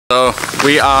So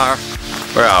where are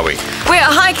we? We are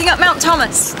hiking up Mount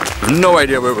Thomas. I have no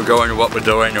idea where we're going or what we're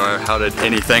doing or how to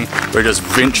anything. We're just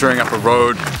venturing up a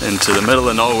road into the middle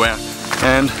of nowhere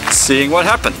and seeing what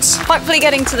happens. Hopefully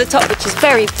getting to the top, which is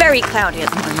very, very cloudy at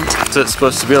the moment. Is it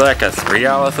supposed to be like a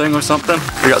 3-hour thing or something?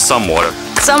 We got some water.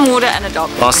 Some water and a dog.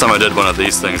 Last time I did one of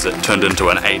these things, it turned into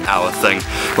an 8-hour thing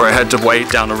where I had to wait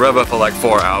down a river for like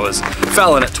 4 hours,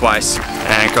 fell in it twice,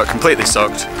 and got completely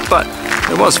soaked, but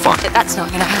it was fun. That's not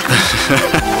gonna happen.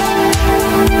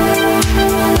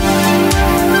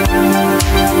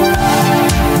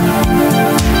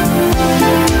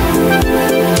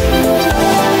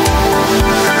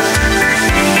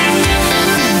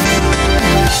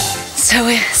 So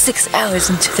we're 6 hours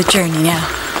into the journey now.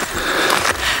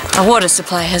 Our water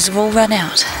supply has all run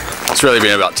out. It's really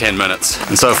been about 10 minutes,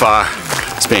 and so far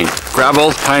it's been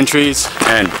gravel, pine trees,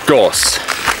 and gorse.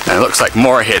 And it looks like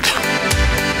more ahead.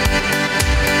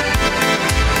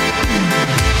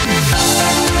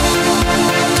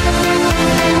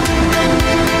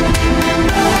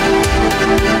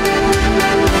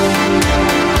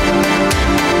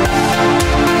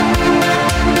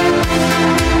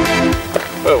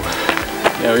 Whoa.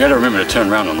 Yeah, we gotta remember to turn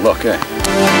around and look, eh?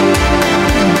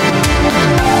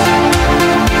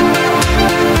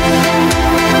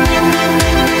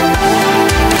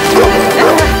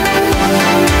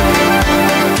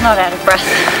 Not out of breath.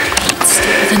 It's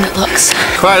steeper than it looks.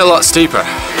 Quite a lot steeper.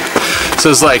 So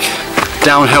it's like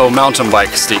downhill mountain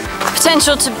bike steep.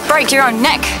 Potential to break your own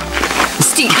neck.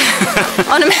 Steep.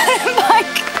 On a mountain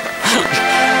bike.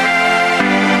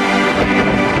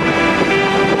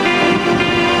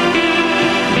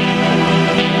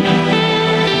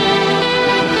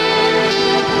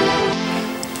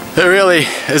 It really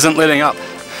isn't letting up,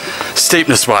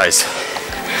 steepness wise.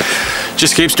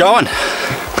 Just keeps going.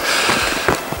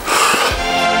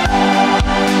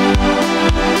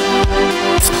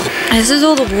 This is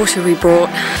all the water we brought.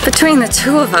 Between the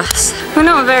two of us, we're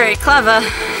not very clever.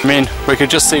 I mean, we could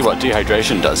just see what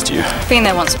dehydration does to you. Been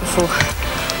there once before.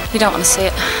 You don't want to see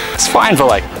it. It's fine for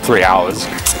like 3 hours.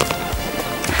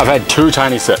 I've had 2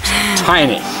 tiny sips.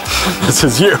 Tiny. This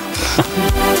is you.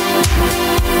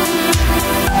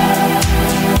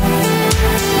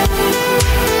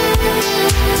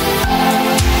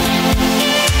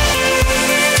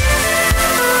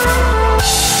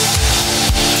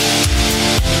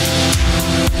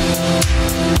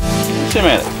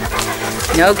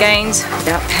 No gains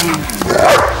without pain.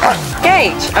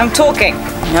 Gage, I'm talking.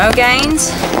 No gains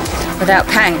without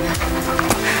pain.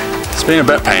 It's been a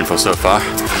bit painful so far.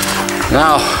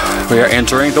 Now we are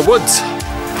entering the woods.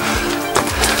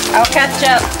 I'll catch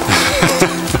up.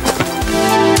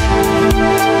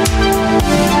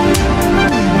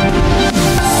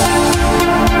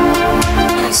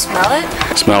 Can you smell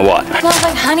it? Smell what? It smells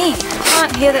like honey. I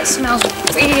can't hear that smells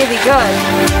really good.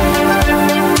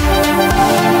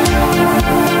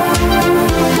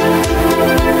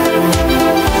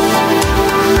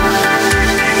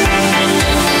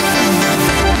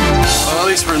 Well, at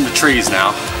least we're in the trees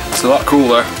now. It's a lot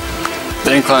cooler.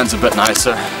 The incline's a bit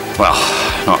nicer. Well,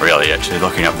 not really actually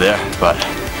looking up there, but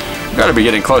we've got to be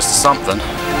getting close to something.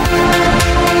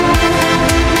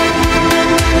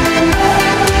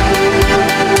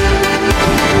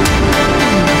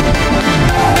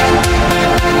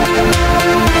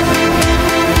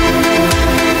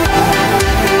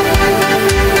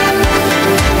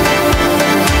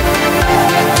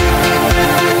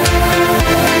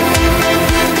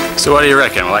 So what do you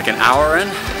reckon? Like an hour in?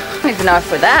 I don't even know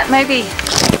if we're that. Maybe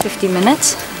 50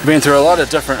 minutes. We've been through a lot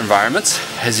of different environments,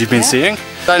 as you've been seeing.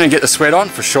 I didn't get the sweat on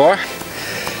for sure.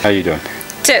 How are you doing?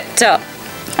 Tip top.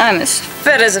 I'm as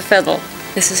fit as a fiddle.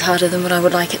 This is harder than what I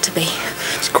would like it to be.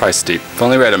 It's quite steep. If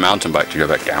only we had a mountain bike to go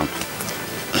back down.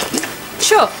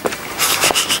 Sure.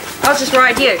 I'll just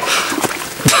ride you.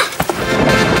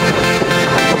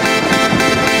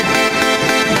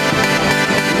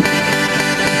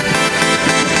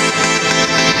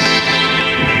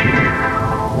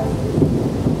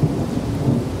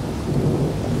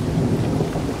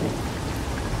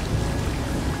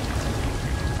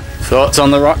 Thoughts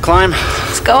on the rock climb?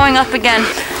 It's going up again.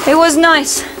 It was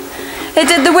nice. It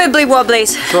did the wibbly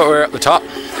wobblies. Thought we were at the top.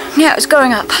 Yeah, it was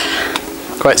going up.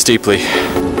 Quite steeply.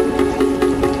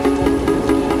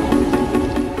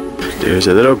 There's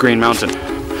a little green mountain,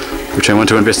 which I want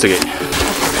to investigate.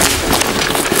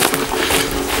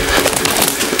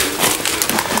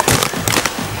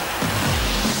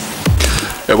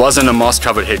 It wasn't a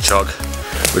moss-covered hedgehog,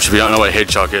 which if you don't know what a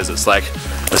hedgehog is, it's like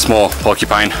a small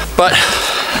porcupine. But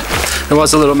it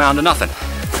was a little mound of nothing.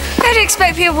 I'd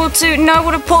expect people to know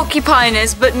what a porcupine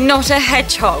is, but not a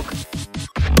hedgehog.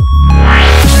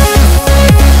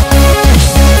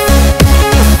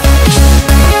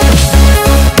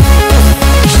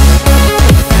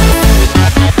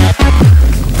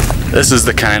 This is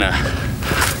the kind of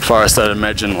forest I'd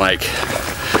imagine, like,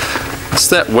 what's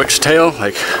that witch tale?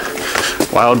 Like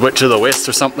Wild Witch of the West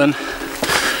or something?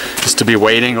 Just to be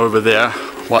waiting over there,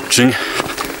 watching.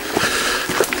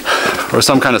 Or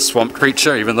some kind of swamp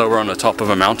creature, even though we're on the top of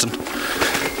a mountain.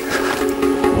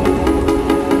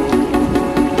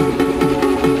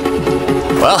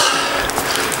 Well,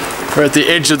 we're at the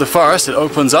edge of the forest, it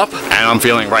opens up, and I'm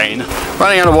feeling rain.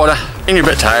 Running out of water, getting a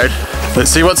bit tired.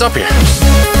 Let's see what's up here.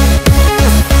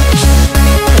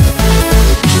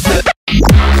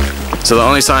 So the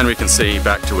only sign we can see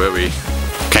back to where we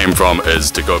came from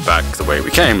is to go back the way we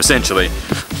came, essentially.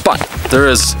 But there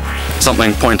is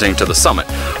something pointing to the summit.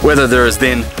 Whether there is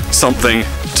then something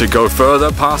to go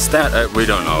further past that, we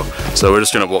don't know. So we're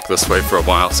just gonna walk this way for a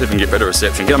while, see if we can get better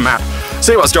reception, get a map,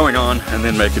 see what's going on, and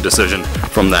then make a decision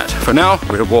from that. For now,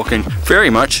 we're walking very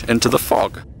much into the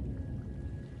fog.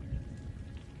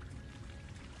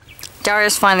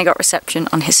 Dario's finally got reception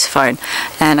on his phone,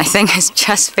 and I think has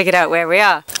just figured out where we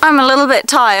are. I'm a little bit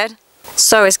tired,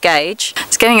 so is Gage.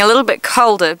 It's getting a little bit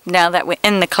colder now that we're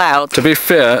in the cloud. To be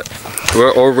fair,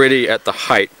 we're already at the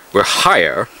height. We're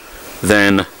higher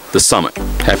than the summit.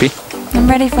 Happy? I'm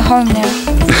ready for home now.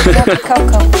 I want the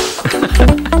cocoa.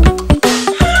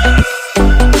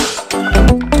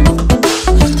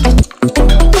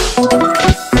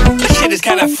 This shit is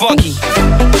kind of funky.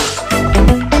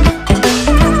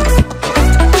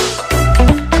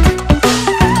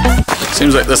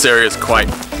 Seems like this area is quite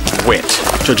wet,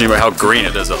 judging by how green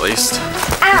it is at least.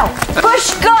 Ow!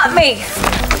 Bush got me!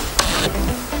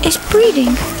 It's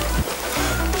breeding.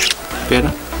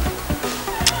 Better?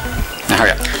 Now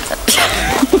hurry up.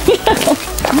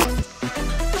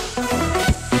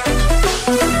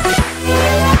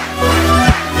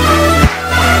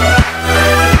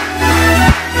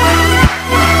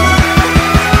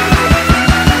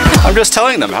 I'm just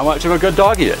telling them how much of a good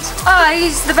dog he is. Oh,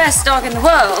 he's the best dog in the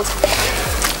world.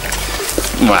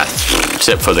 Well,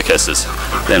 except for the kisses.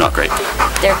 They're not great.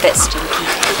 They're a bit stinky.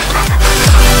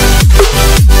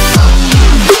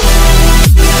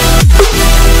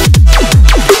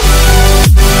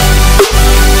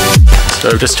 So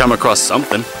I've just come across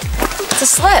something. It's a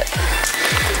slip.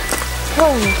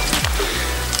 Whoa.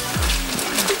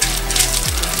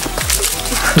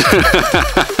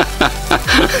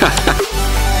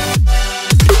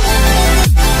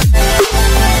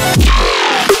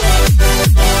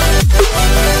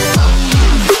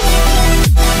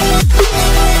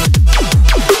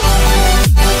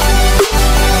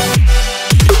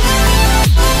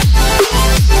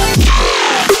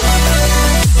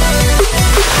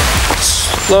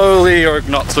 Slowly or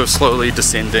not so slowly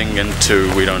descending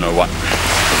into we don't know what.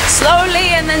 Slowly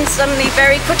and then suddenly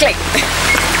very quickly.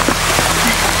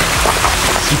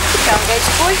 Go on, Gage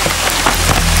boy.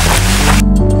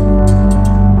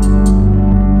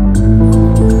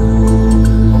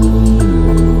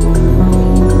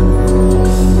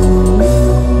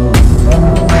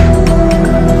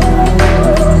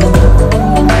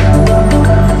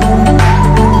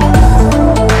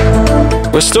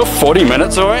 We're still 40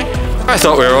 minutes away? I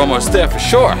thought we were almost there for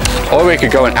sure. Or we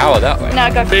could go an hour that way. No,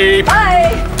 go. Beep.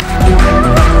 Bye!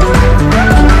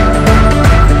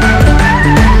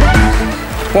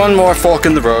 One more fork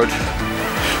in the road.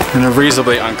 In a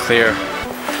reasonably unclear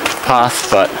path,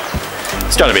 but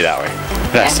it's gotta be that way.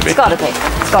 It has to be. It's gotta be.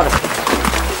 It's gotta be.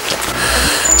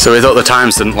 So we thought the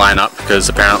times didn't line up because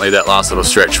apparently that last little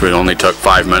stretch we only took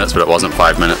 5 minutes, but it wasn't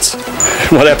 5 minutes.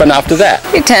 What happened after that?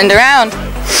 We turned around.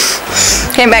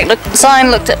 Came back, looked at the sign,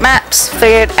 looked at maps,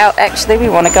 figured out actually we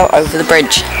want to go over the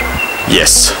bridge.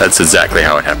 Yes, that's exactly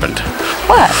how it happened.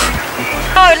 What?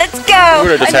 Oh, let's go!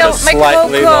 We would have just had a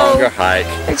slightly longer hike.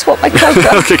 I just want my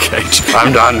cocoa. Okay, Gage,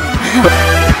 I'm done.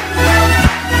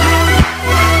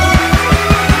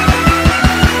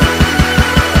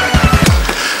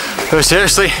 We're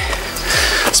seriously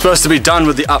supposed to be done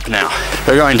with the up now.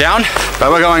 We're going down, but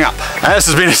we're going up. And this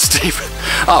has been a steep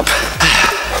up.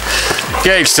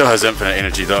 Gage still has infinite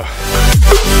energy though.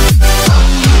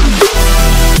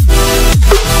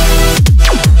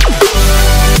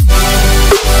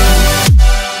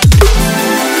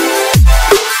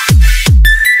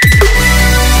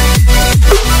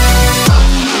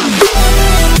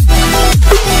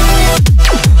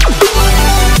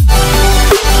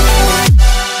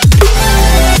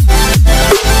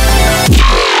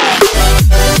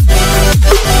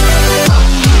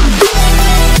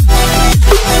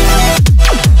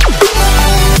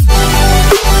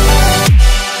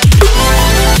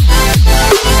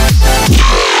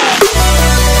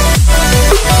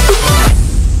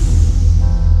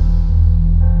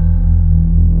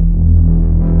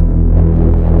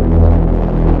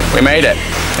 We made it.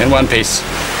 in one piece.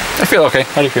 I feel okay.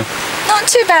 How do you feel? Not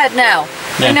too bad now.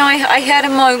 Yeah. I know I had a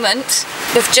moment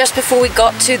just before we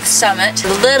got to the summit,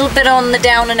 a little bit on the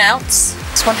down and outs.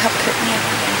 This one helped put me up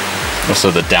again.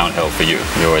 Also the downhill for you.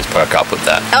 You always perk up with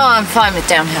that. Oh, I'm fine with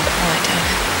downhill. I like downhill.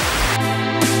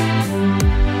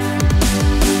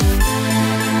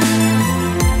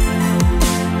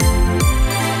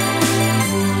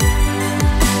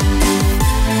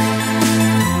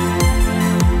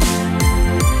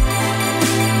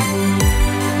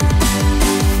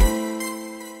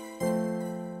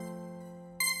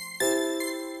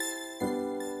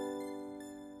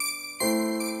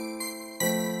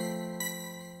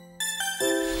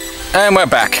 And we're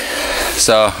back.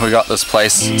 So we got this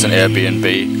place, it's an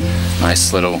Airbnb.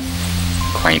 Nice little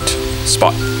quaint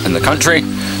spot in the country,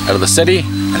 out of the city.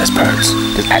 And there's birds,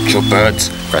 there's actual birds.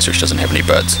 Christchurch doesn't have any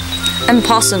birds. And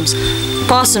possums.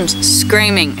 Possums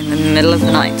screaming in the middle of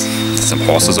the night. There's some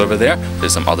horses over there.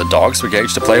 There's some other dogs for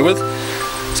Gage to play with.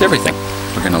 It's everything.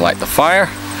 We're gonna light the fire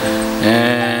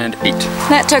and eat.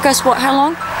 That took us, what, how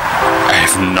long? I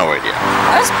have no idea.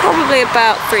 That's probably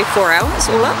about 3-4 hours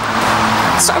all up.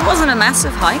 So it wasn't a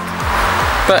massive hike.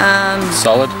 But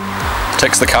solid.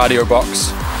 Ticks the cardio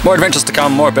box. More adventures to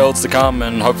come, more builds to come,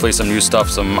 and hopefully some new stuff,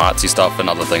 some artsy stuff, and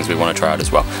other things we want to try out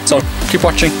as well. So keep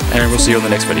watching, and we'll see you in the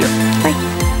next video.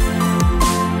 Bye.